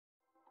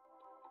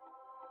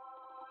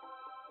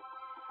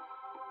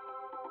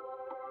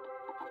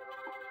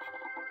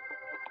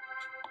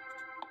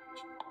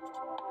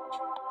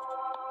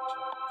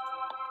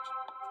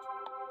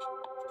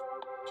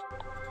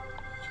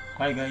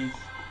Hi guys,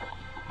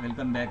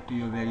 welcome back to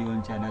your very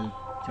own channel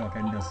Chalk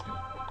and Duster.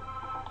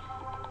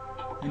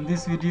 In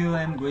this video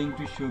I am going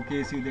to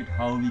showcase you that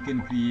how we can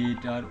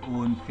create our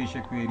own fish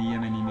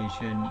aquarium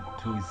animation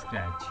through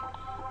Scratch.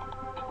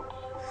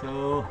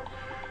 So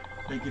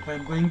like if I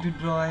am going to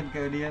draw an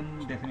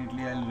aquarium,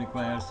 definitely I'll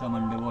require some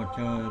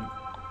underwater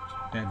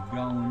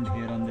background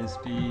here on the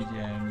stage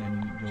and in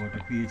the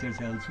water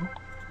creatures also.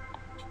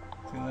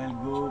 So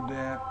I'll go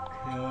back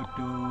here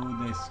to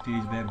the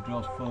stage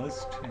backdrop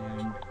first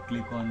and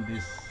click on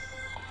this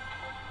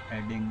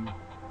adding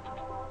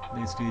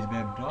the stage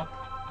backdrop.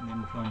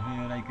 Then from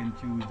here I can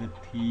choose the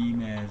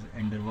theme as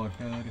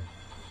underwater,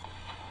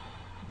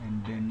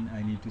 and then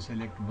I need to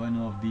select one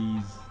of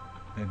these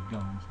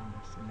backgrounds. So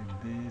let's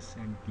select this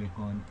and click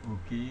on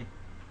OK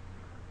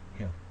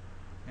here.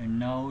 And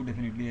now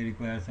definitely I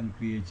require some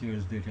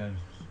creatures that are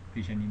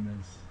fish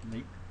animals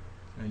like.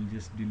 So I'll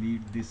just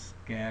delete this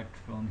cat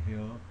from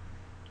here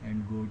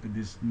and go to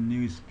this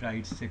new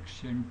sprites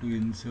section to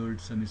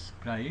insert some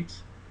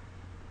sprites.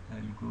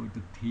 I'll go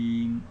to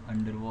theme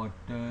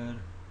underwater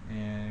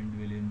and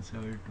we'll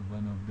insert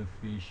one of the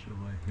fish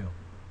over here.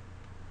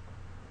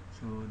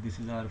 So this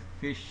is our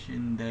fish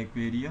in the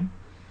aquarium.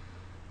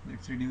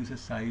 Let's reduce the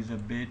size a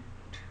bit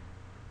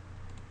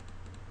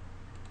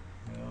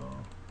here.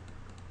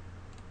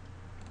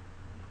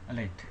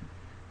 Alright,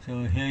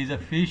 so here is a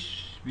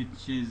fish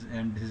which is,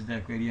 and this is the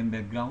aquarium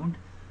background.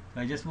 So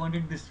I just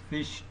wanted this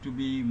fish to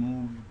be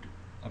moved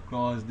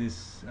across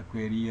this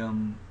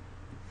aquarium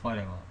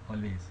forever,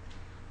 always.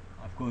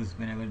 Of course,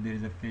 whenever there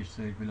is a fish,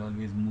 so it will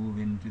always move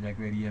into the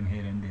aquarium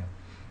here and there.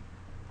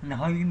 Now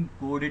how you can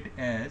code it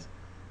as,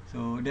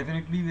 so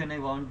definitely when I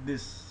want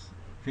this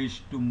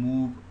fish to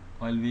move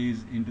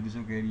always into this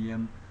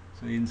aquarium,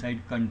 so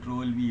inside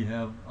control we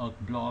have a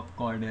block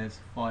called as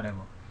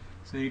forever.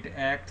 So it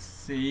acts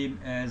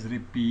same as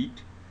repeat.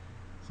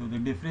 So the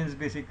difference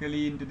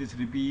basically into this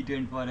repeat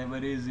and forever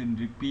is, in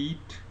repeat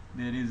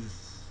there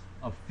is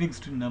a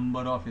fixed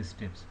number of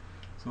steps.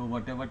 So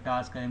whatever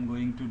task I am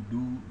going to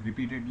do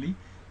repeatedly,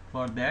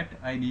 for that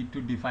I need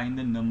to define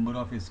the number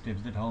of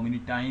steps, that how many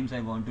times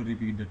I want to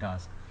repeat the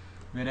task.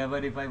 Wherever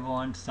if I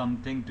want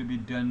something to be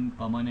done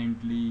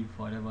permanently,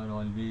 forever,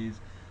 always,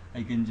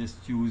 I can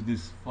just choose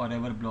this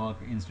forever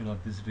block instead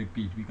of this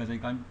repeat, because I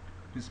can't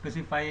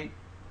specify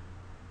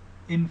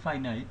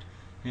infinite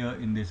here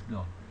in this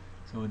block.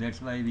 So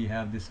that's why we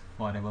have this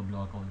forever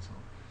block also.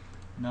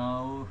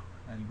 Now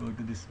I'll go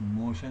to this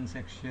motion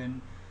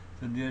section.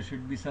 So there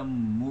should be some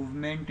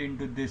movement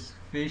into this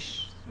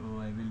fish,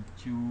 so I will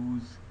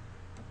choose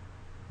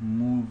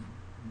move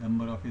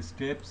number of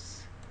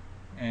steps,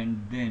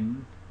 and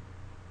then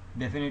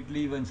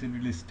definitely once it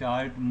will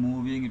start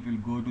moving it will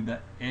go to the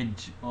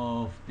edge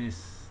of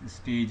this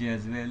stage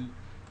as well.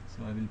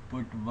 So I will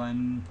put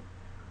one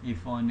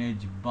if on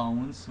edge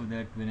bounce, so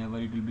that whenever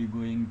it will be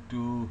going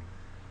to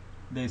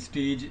the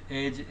stage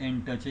edge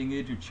and touching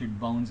it, it should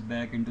bounce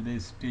back into the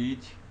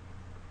stage.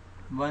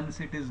 Once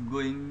it is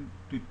going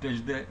to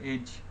touch the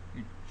edge,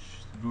 its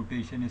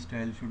rotation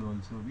style should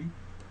also be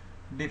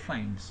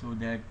defined, so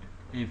that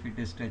if it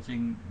is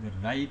touching the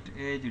right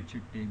edge it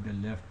should take the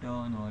left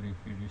turn, or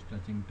if it is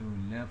touching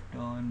to left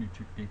turn it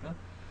should take a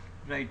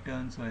right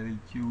turn. So I will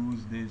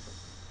choose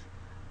this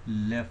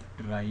left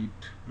right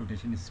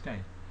rotation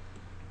style.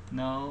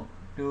 Now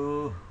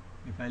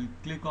if I'll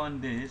click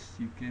on this,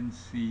 you can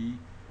see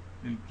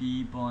it will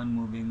keep on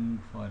moving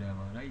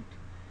forever, right?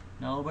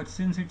 Now but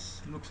since it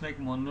looks like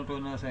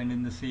monotonous and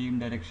in the same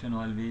direction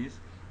always,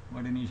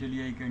 what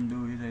initially I can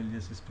do is I'll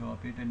just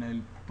stop it and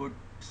I'll put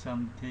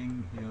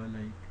something here,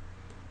 like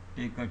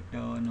take a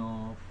turn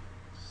of,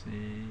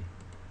 say,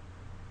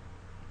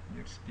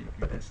 let's take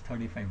it as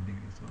 35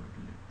 degrees. So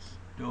let's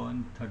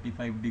turn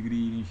 35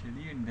 degree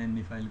initially, and then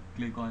if I'll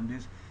click on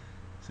this,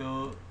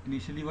 so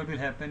initially what will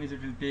happen is it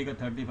will take a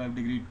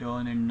 35-degree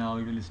turn and now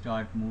it will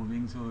start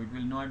moving. So it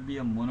will not be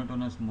a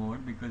monotonous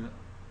mode, because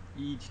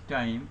each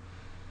time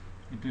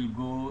it will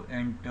go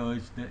and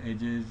touch the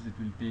edges, it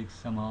will take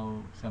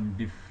somehow some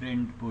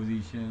different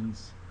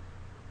positions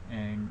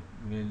and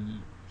will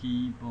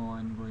keep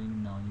on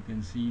going. Now you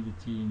can see the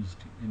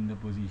changed in the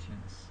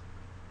positions,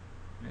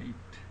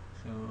 right?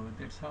 So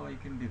that's how I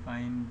can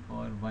define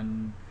for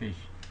one fish.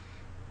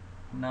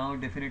 Now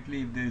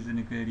definitely if there is an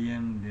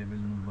aquarium, there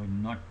will be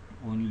not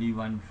only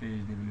one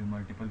fish, there will be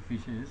multiple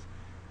fishes.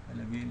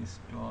 I'll again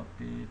stop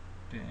it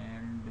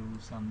and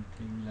do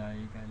something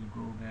like,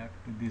 I'll go back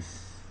to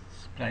this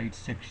sprite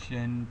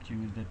section,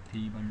 choose the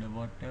theme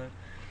underwater,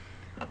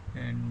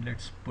 and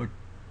let's put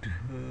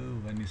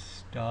one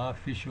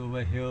starfish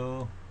over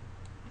here,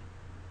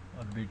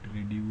 a bit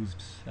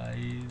reduced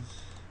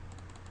size,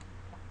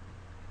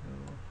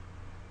 so,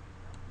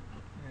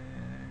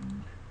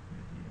 and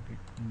maybe a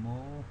bit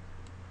more.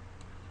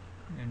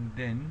 And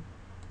then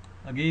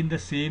again the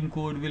same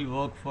code will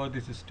work for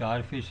this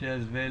starfish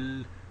as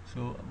well.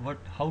 So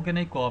how can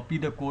I copy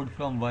the code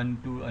from one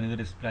to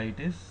another sprite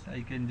is,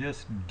 I can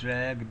just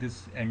drag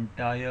this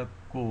entire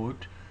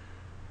code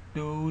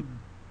to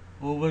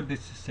over this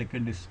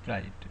second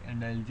sprite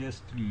and I'll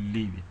just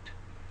leave it.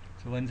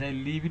 So once I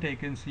leave it, I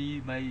can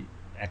see my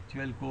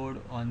actual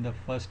code on the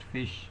first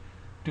fish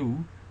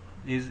 2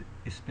 is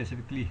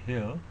specifically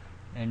here.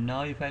 And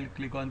now if I'll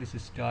click on this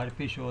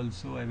starfish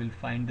also, I will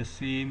find the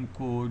same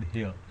code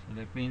here. So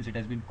that means it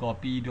has been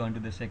copied onto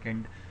the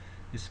second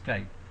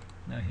sprite.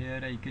 Now here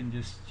I can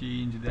just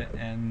change the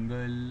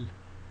angle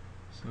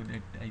so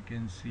that I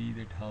can see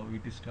that how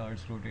it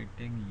starts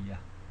rotating. Yeah,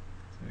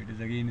 so it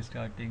is again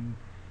starting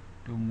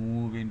to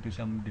move into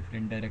some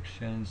different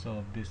directions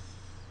of this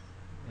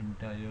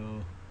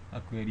entire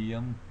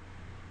aquarium.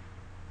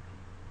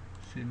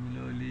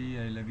 Similarly,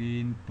 I'll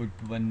again put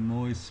one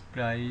more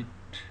sprite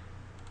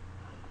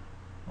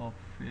of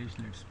fish.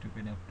 Let's take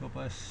an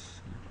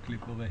octopus.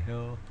 Click over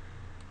here.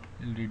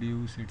 I'll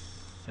reduce its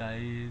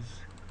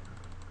size.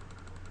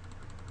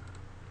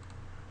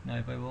 Now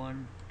if I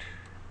want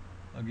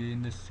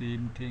again the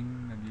same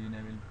thing, again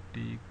I will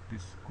take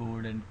this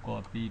code and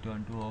copy it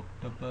onto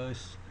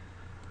octopus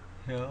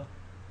here.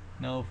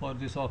 Now for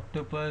this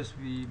octopus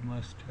we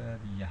must have,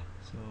 yeah,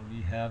 so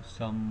we have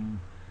some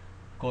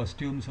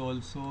costumes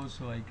also,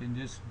 so I can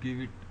just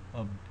give it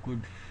a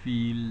good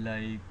feel,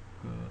 like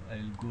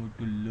I'll go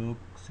to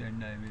looks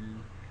and I will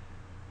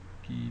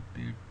keep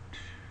it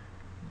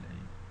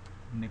like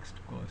next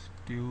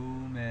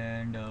costume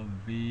and a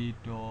weight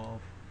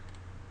of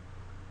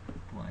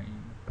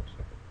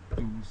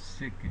 0.2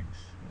 seconds.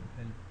 So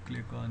I'll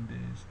click on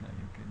this. Now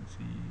you can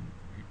see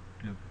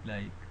it look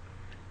like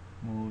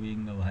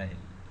moving a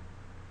while.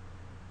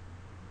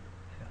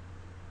 Yeah.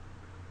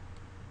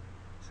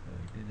 So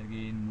it is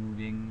again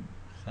moving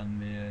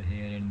somewhere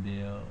here and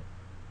there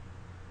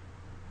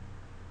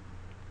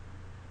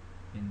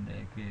in the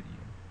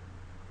aquarium.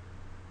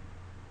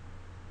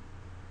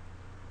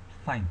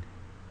 Fine.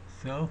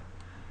 So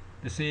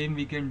the same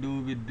we can do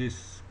with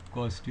this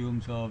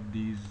costumes of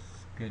these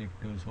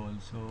characters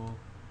also.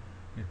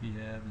 If we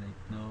have,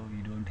 like, now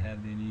we don't have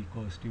any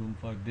costume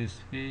for this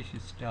fish,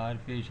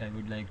 starfish, I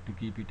would like to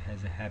keep it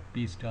as a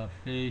happy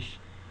starfish.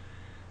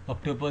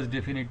 Octopus,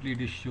 definitely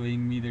it is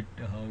showing me that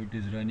how it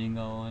is running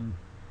on.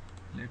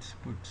 Let's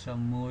put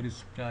some more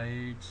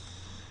sprites,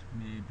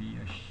 maybe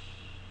a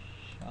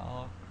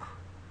shark.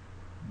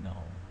 No,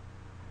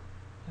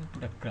 I'll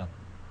put a crab.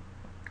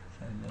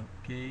 So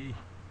okay,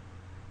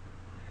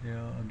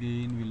 here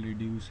again we'll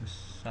reduce the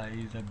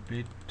size a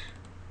bit,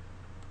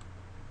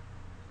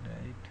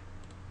 right?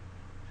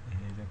 So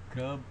here's a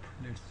crab.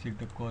 Let's check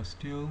the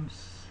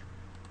costumes.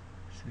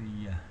 So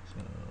yeah, so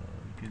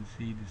you can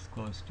see these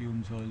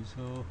costumes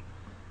also.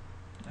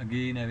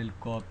 Again I will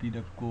copy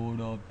the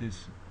code of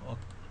this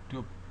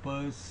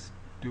octopus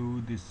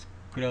to this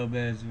crab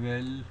as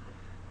well,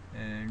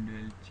 and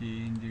we'll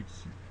change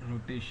its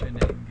rotation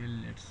angle,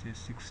 let's say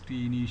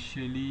 60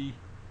 initially.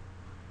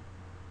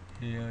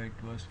 Here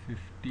it was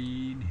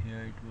 15,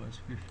 here it was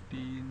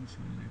 15, so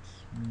let's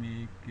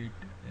make it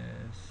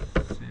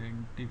as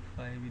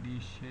 75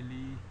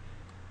 initially.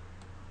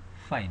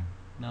 Fine.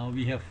 Now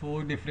we have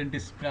 4 different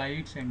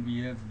sprites and we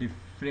have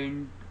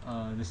different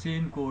the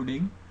same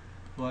coding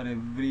for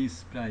every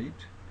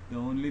sprite. The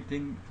only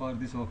thing for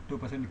this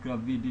octopus and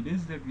crab we did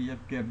is that we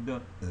have kept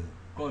the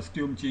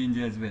costume change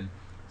as well,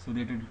 so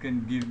that it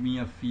can give me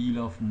a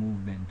feel of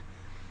movement.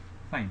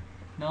 Fine.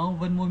 Now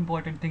one more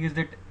important thing is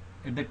that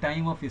at the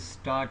time of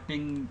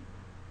starting,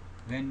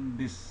 when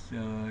this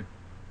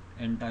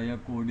entire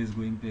code is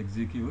going to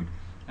execute,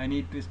 I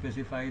need to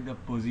specify the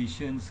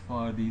positions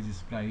for these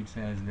sprites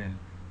as well.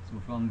 So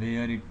from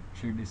where it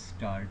should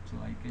start. So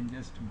I can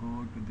just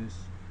go to this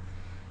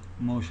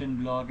motion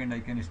block and I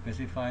can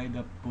specify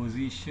the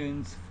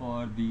positions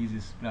for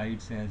these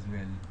sprites as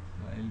well.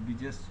 So I'll be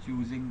just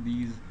choosing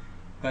these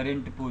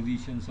current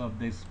positions of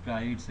the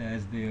sprites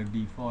as their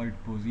default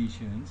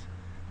positions,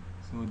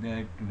 so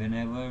that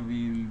whenever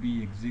we will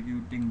be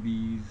executing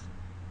these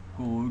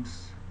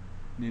codes,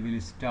 they will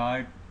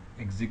start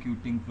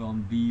executing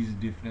from these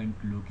different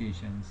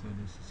locations. So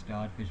this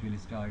starfish will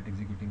start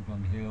executing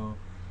from here,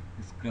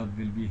 this crab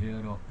will be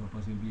here,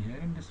 octopus will be here,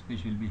 and this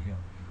fish will be here.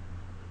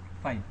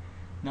 Fine.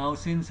 Now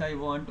since I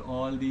want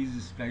all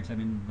these sprites, I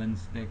mean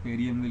once the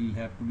aquarium will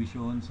have to be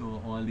shown,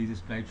 so all these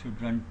sprites should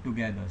run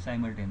together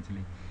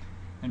simultaneously,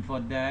 and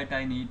for that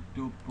I need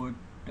to put,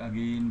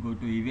 again go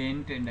to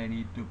event, and I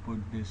need to put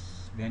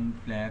this when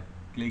flag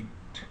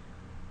clicked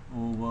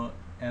over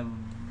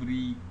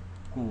every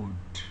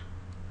code,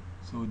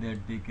 so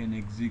that they can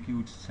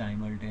execute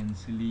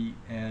simultaneously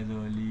as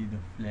early the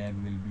flag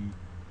will be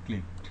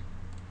clicked.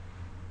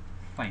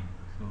 Fine.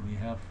 So we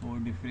have 4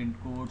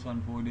 different codes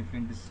on 4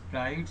 different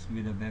sprites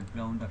with a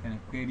background of an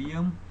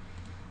aquarium.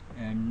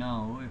 And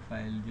now if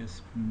I'll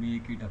just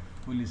make it a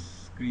full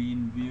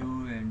screen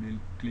view and we'll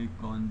click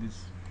on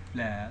this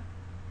flag,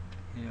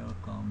 here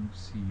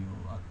comes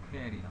your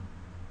aquarium.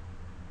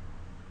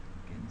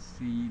 You can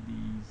see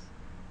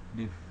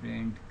these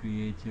different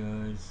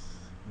creatures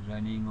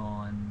running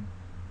on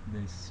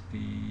the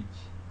stage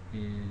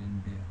here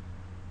and there.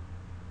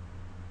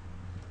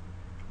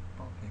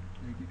 Perfect.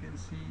 Like you can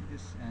see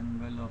this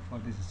angle of for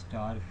this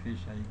starfish,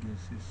 I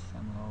guess, is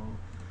somehow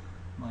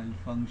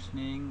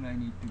malfunctioning. I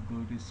need to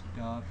go to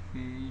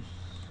starfish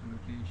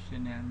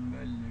rotation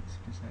angle, let's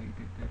decide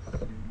it as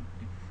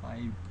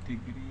 75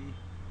 degree.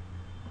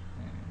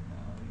 And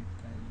now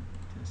if I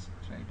just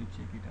try to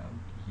check it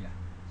out, yeah,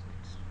 so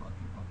it's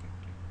working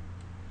perfectly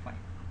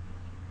fine.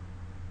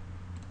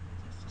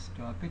 Just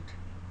stop it.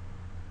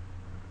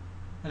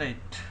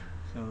 Right,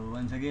 so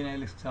once again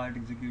I'll start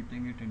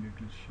executing it and it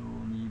will show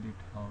me that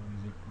how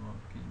is it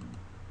working.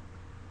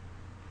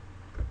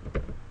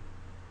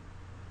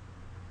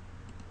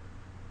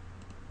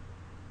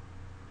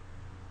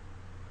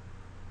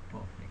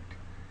 Perfect.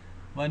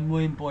 One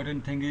more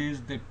important thing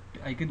is that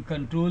I can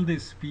control the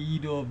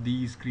speed of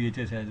these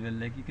creatures as well.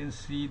 Like you can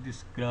see,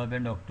 this crab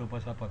and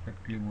octopus are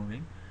perfectly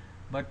moving,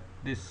 but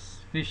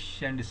this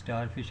fish and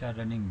starfish are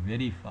running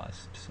very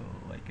fast, so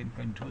I can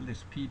control the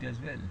speed as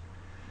well.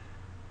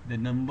 The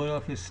number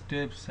of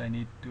steps I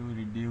need to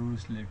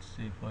reduce, let's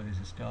say for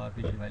this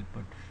starfish if I'll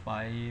put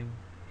 5, yeah,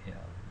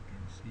 you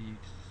can see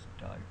it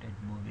started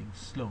moving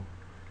slow,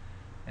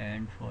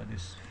 and for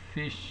this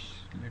fish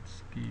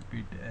let's keep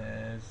it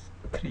as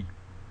 3,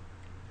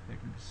 so it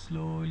will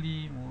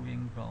slowly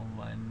moving from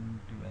one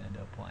to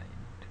another point.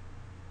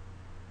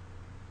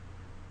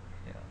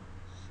 Yeah,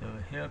 so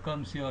here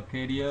comes your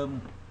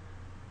aquarium.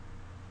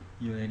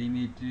 You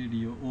animated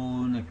your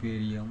own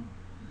aquarium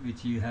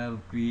which you have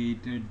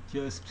created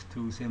just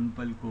through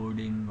simple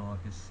coding of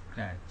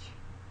scratch.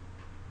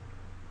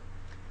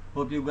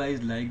 Hope you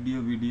guys liked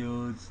your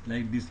videos,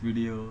 liked this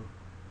video,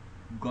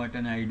 got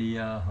an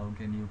idea how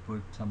can you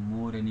put some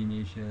more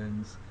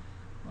animations,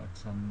 got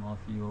some of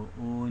your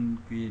own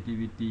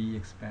creativity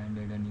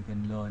expanded and you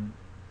can learn.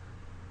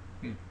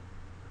 Okay.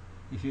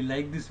 If you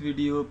like this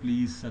video,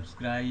 please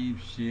subscribe,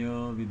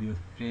 share with your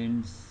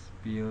friends,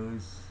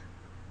 peers.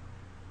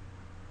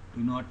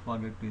 Do not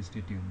forget to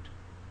stay tuned.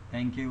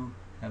 Thank you.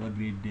 Have a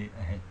great day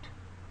ahead.